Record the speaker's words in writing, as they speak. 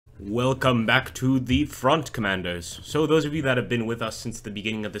Welcome back to the front, Commanders. So those of you that have been with us since the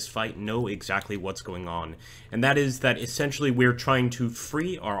beginning of this fight know exactly what's going on. And that is that essentially we're trying to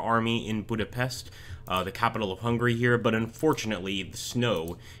free our army in Budapest, the capital of Hungary here, but unfortunately the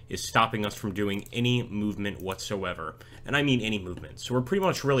snow is stopping us from doing any movement whatsoever. And I mean any movement. So we're pretty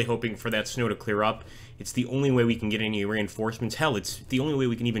much really hoping for that snow to clear up. It's the only way we can get any reinforcements. Hell, it's the only way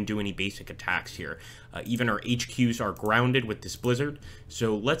we can even do any basic attacks here. Even our HQs are grounded with this blizzard.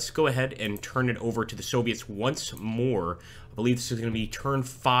 So let's go ahead and turn it over to the Soviets once more. I believe this is going to be turn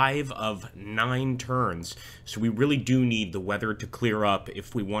 5 of 9 turns. So we really do need the weather to clear up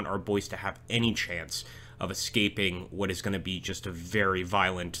if we want our boys to have any chance of escaping what is going to be just a very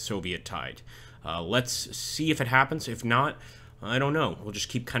violent Soviet tide. Let's see if it happens. If not, I don't know. We'll just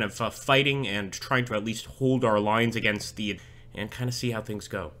keep kind of fighting and trying to at least hold our lines against the... and kind of see how things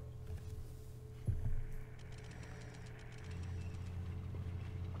go.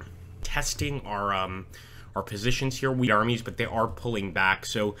 Testing our positions here. We armies, but they are pulling back,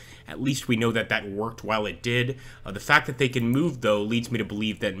 so at least we know that that worked while it did. The fact that they can move, though, leads me to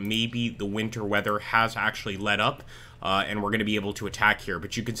believe that maybe the winter weather has actually let up, and we're going to be able to attack here.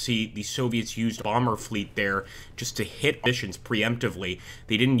 But you can see the Soviets used bomber fleet there just to hit missions preemptively.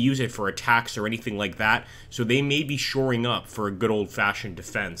 They didn't use it for attacks or anything like that, so they may be shoring up for a good old-fashioned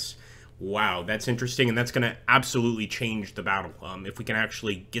defense. Wow, that's interesting, and that's going to absolutely change the battle. If we can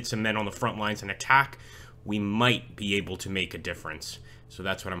actually get some men on the front lines and attack, we might be able to make a difference. So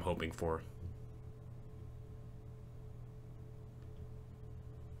that's what I'm hoping for.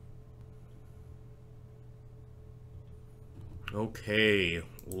 Okay,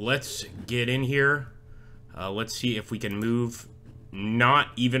 let's get in here. Let's see if we can move. Not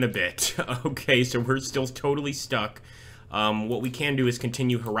even a bit. Okay, so we're still totally stuck. What we can do is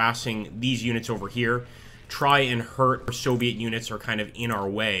continue harassing these units over here. Try and hurt our Soviet units are kind of in our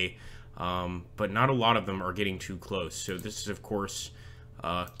way. But not a lot of them are getting too close. So this is, of course,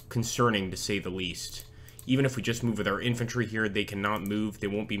 concerning to say the least. Even if we just move with our infantry here, they cannot move. They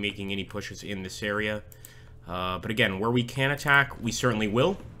won't be making any pushes in this area. But again, where we can attack, we certainly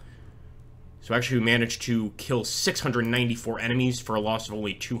will. So actually we managed to kill 694 enemies for a loss of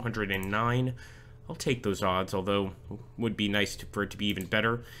only 209. I'll take those odds, although it would be nice for it to be even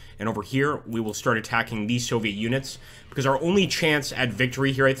better. And over here, we will start attacking these Soviet units, because our only chance at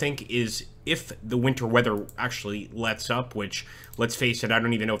victory here, I think, is if the winter weather actually lets up, which, let's face it, I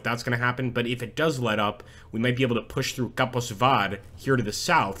don't even know if that's going to happen, but if it does let up, we might be able to push through Kaposvad here to the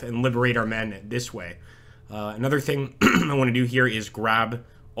south and liberate our men this way. Another thing I want to do here is grab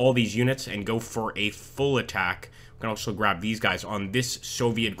all these units and go for a full attack. We can also grab these guys on this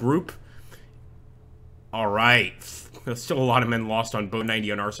Soviet group. Alright, there's still a lot of men lost on boat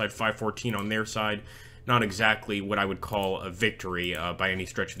 90 on our side, 514 on their side. Not exactly what I would call a victory by any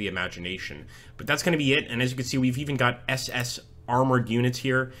stretch of the imagination. But that's going to be it, and as you can see, we've even got SS armored units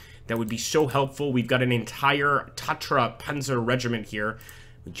here that would be so helpful. We've got an entire Tatra Panzer regiment here.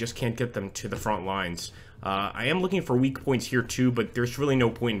 We just can't get them to the front lines. I am looking for weak points here too, but there's really no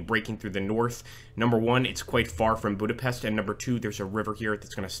point in breaking through the north. Number one, it's quite far from Budapest, and number two, there's a river here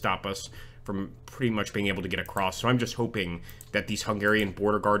that's going to stop us from pretty much being able to get across. So I'm just hoping that these Hungarian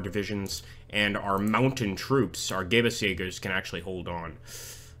border guard divisions and our mountain troops, our Gebességers, can actually hold on.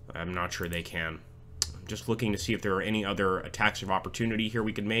 I'm not sure they can. I'm just looking to see if there are any other attacks of opportunity here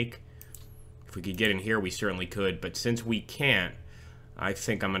we could make. If we could get in here, we certainly could, but since we can't, I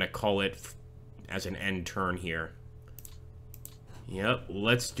think I'm going to call it as an end turn here. Yep,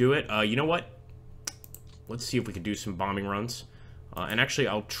 let's do it. You know what? Let's see if we can do some bombing runs. And actually,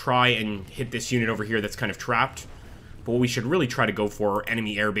 I'll try and hit this unit over here that's kind of trapped. But what we should really try to go for are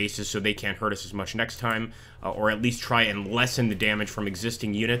enemy air bases so they can't hurt us as much next time. Or at least try and lessen the damage from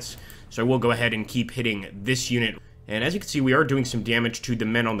existing units. So I will go ahead and keep hitting this unit. And as you can see, we are doing some damage to the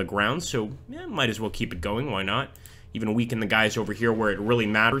men on the ground. So, yeah, might as well keep it going. Why not? Even weaken the guys over here where it really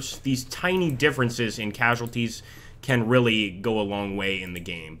matters. These tiny differences in casualties can really go a long way in the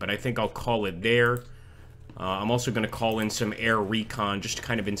game. But I think I'll call it there. I'm also going to call in some air recon just to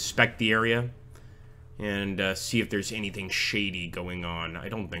kind of inspect the area and see if there's anything shady going on. I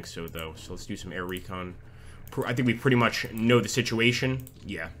don't think so, though. So let's do some air recon. I think we pretty much know the situation.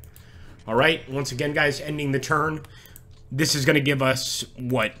 Yeah. All right. Once again, guys, ending the turn. This is going to give us,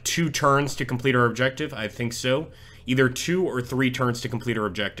 what, 2 turns to complete our objective? I think so. Either 2 or 3 turns to complete our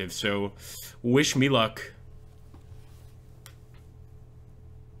objective. So wish me luck.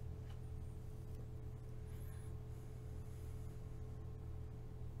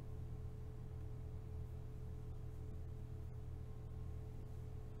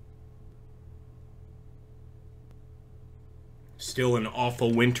 Still an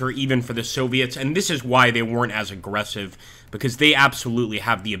awful winter, even for the Soviets, and this is why they weren't as aggressive, because they absolutely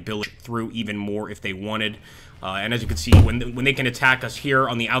have the ability to through even more if they wanted. And as you can see, when they can attack us here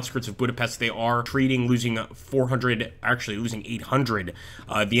on the outskirts of Budapest, they are retreating, losing 400, actually losing 800.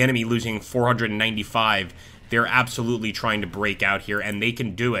 The enemy losing 495. They're absolutely trying to break out here, and they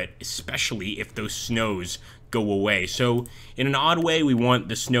can do it, especially if those snows go away. So, in an odd way, we want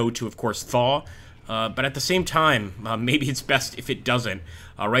the snow to, of course, thaw. But at the same time, maybe it's best if it doesn't.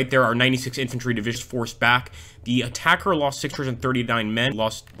 Right there, our 96 infantry divisions forced back. The attacker lost 639 men,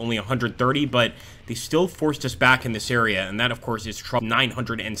 lost only 130, but they still forced us back in this area, and that, of course, is trouble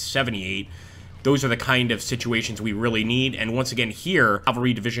 978. Those are the kind of situations we really need, and once again here,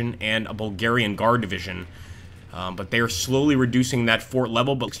 cavalry division and a Bulgarian guard division. But they are slowly reducing that fort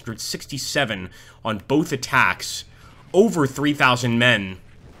level, but 667 on both attacks, over 3,000 men.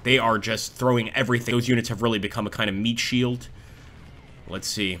 They are just throwing everything. Those units have really become a kind of meat shield. Let's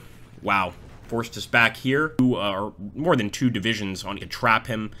see. Wow. Forced us back here. More than 2 divisions on to trap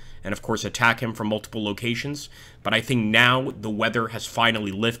him and, of course, attack him from multiple locations. But I think now the weather has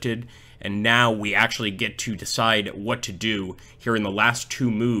finally lifted, and now we actually get to decide what to do here in the last 2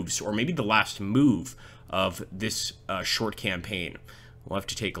 moves, or maybe the last move of this short campaign. We'll have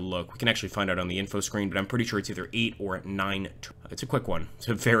to take a look. We can actually find out on the info screen, but I'm pretty sure it's either 8 or 9. It's a quick one. It's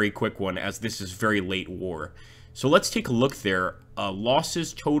a very quick one, as this is very late war. So let's take a look there.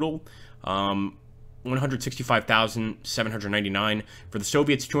 Losses total, 165,799. For the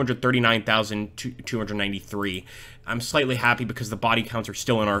Soviets, 239,293. I'm slightly happy because the body counts are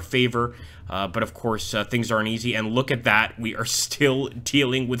still in our favor, but of course, things aren't easy. And look at that. We are still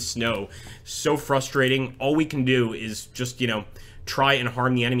dealing with snow. So frustrating. All we can do is just, you know, try and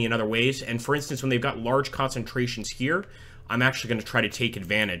harm the enemy in other ways. And for instance, when they've got large concentrations here, I'm actually going to try to take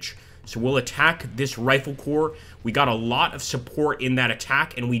advantage. So we'll attack this rifle corps. We got a lot of support in that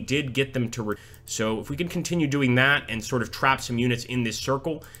attack, and we did get them to... So if we can continue doing that and sort of trap some units in this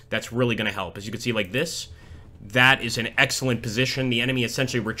circle, that's really going to help. As you can see, like this, that is an excellent position. The enemy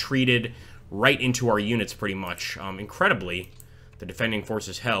essentially retreated right into our units pretty much. Incredibly, the defending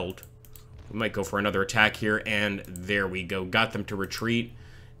forces held. We might go for another attack here, and there we go. Got them to retreat.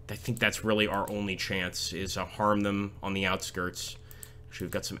 I think that's really our only chance, is harm them on the outskirts. Actually,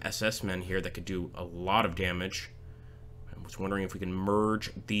 we've got some SS men here that could do a lot of damage. I was wondering if we can merge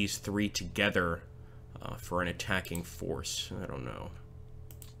these 3 together for an attacking force. I don't know.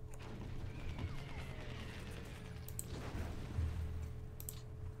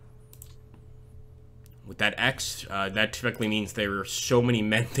 With that X, that typically means there are so many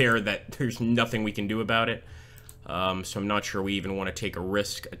men there that there's nothing we can do about it. So I'm not sure we even want to take a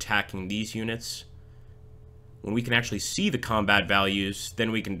risk attacking these units. When we can actually see the combat values,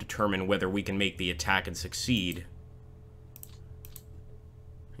 then we can determine whether we can make the attack and succeed.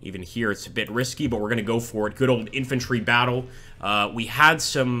 Even here, it's a bit risky, but we're going to go for it. Good old infantry battle. We had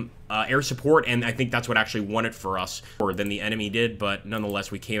some air support, and I think that's what actually won it for us more than the enemy did, but nonetheless,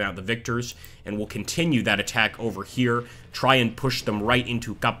 we came out the victors, and we'll continue that attack over here, try and push them right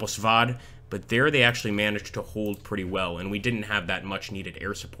into Kaposvad, but there they actually managed to hold pretty well, and we didn't have that much needed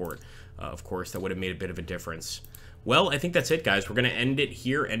air support. Of course, that would have made a bit of a difference. Well, I think that's it, guys. We're going to end it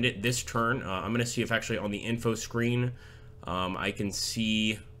here, end it this turn. I'm going to see if actually on the info screen I can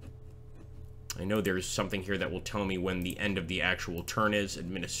see... I know there's something here that will tell me when the end of the actual turn is.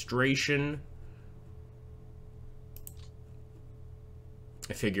 Administration.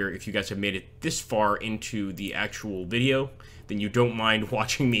 I figure if you guys have made it this far into the actual video, then you don't mind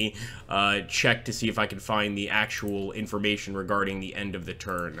watching me check to see if I can find the actual information regarding the end of the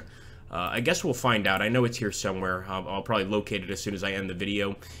turn. I guess we'll find out. I know it's here somewhere. I'll probably locate it as soon as I end the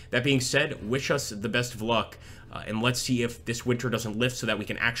video. That being said, wish us the best of luck, and let's see if this winter doesn't lift so that we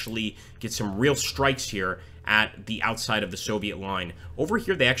can actually get some real strikes here at the outside of the Soviet line. Over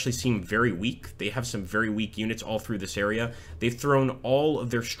here, they actually seem very weak. They have some very weak units all through this area. They've thrown all of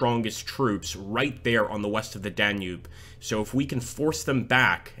their strongest troops right there on the west of the Danube. So if we can force them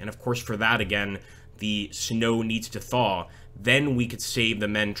back, and of course for that, again, the snow needs to thaw, then we could save the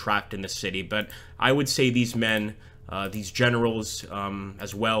men trapped in the city. But I would say these men, these generals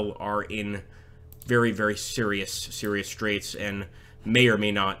as well, are in very, very serious straits and may or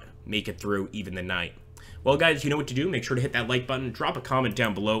may not make it through even the night. Well, guys, you know what to do. Make sure to hit that like button, drop a comment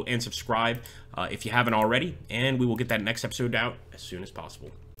down below, and subscribe if you haven't already, and we will get that next episode out as soon as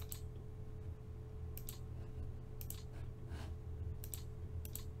possible.